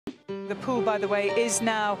The pool, by the way, is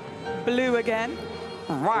now blue again.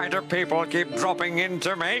 Why do people keep dropping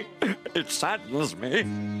into me? It saddens me.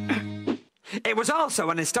 It was also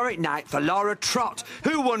an historic night for Laura Trott,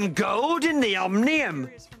 who won gold in the Omnium.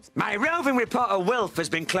 My roving reporter Wilf has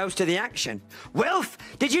been close to the action. Wilf,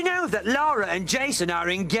 did you know that Laura and Jason are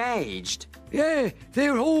engaged? Yeah,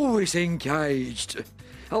 they're always engaged.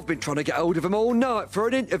 I've been trying to get hold of them all night for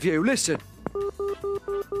an interview. Listen.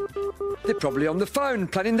 They're probably on the phone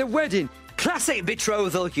planning the wedding. Classic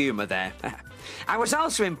betrothal humour there. I was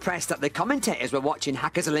also impressed that the commentators were watching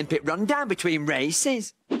Hacker's Olympic rundown between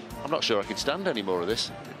races. I'm not sure I can stand any more of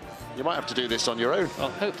this. You might have to do this on your own. Well,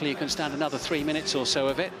 hopefully you can stand another 3 minutes or so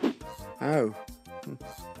of it. Oh.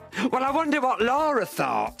 Well, I wonder what Laura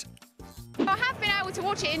thought. I have been able to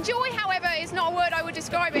watch it. Enjoy, however, is not a word I would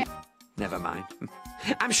describe it. Never mind.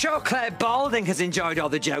 I'm sure Claire Balding has enjoyed all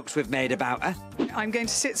the jokes we've made about her. I'm going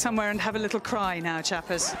to sit somewhere and have a little cry now,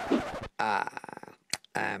 chappers.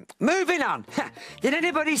 Moving on. Did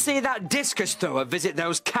anybody see that discus thrower visit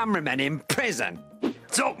those cameramen in prison?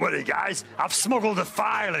 Don't worry, guys. I've smuggled a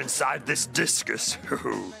file inside this discus.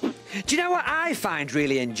 Do you know what I find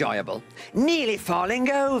really enjoyable? Nearly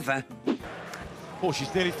falling over. Oh,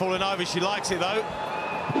 she's nearly fallen over. She likes it, though.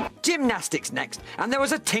 Gymnastics next, and there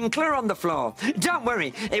was a tinkler on the floor. Don't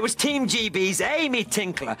worry, it was Team GB's Amy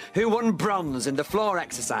Tinkler who won bronze in the floor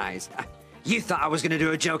exercise. You thought I was going to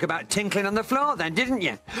do a joke about tinkling on the floor then, didn't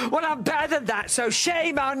you? Well, I'm better than that, so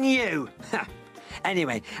shame on you.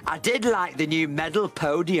 Anyway, I did like the new medal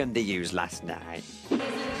podium they used last night.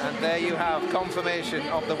 And there you have confirmation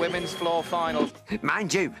of the women's floor finals.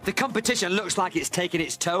 Mind you, the competition looks like it's taking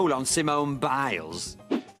its toll on Simone Biles.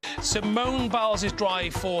 Simone Biles'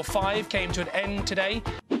 drive 4-5 came to an end today.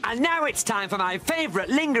 And now it's time for my favourite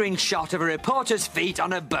lingering shot of a reporter's feet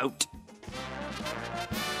on a boat.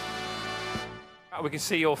 We can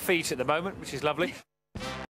see your feet at the moment, which is lovely.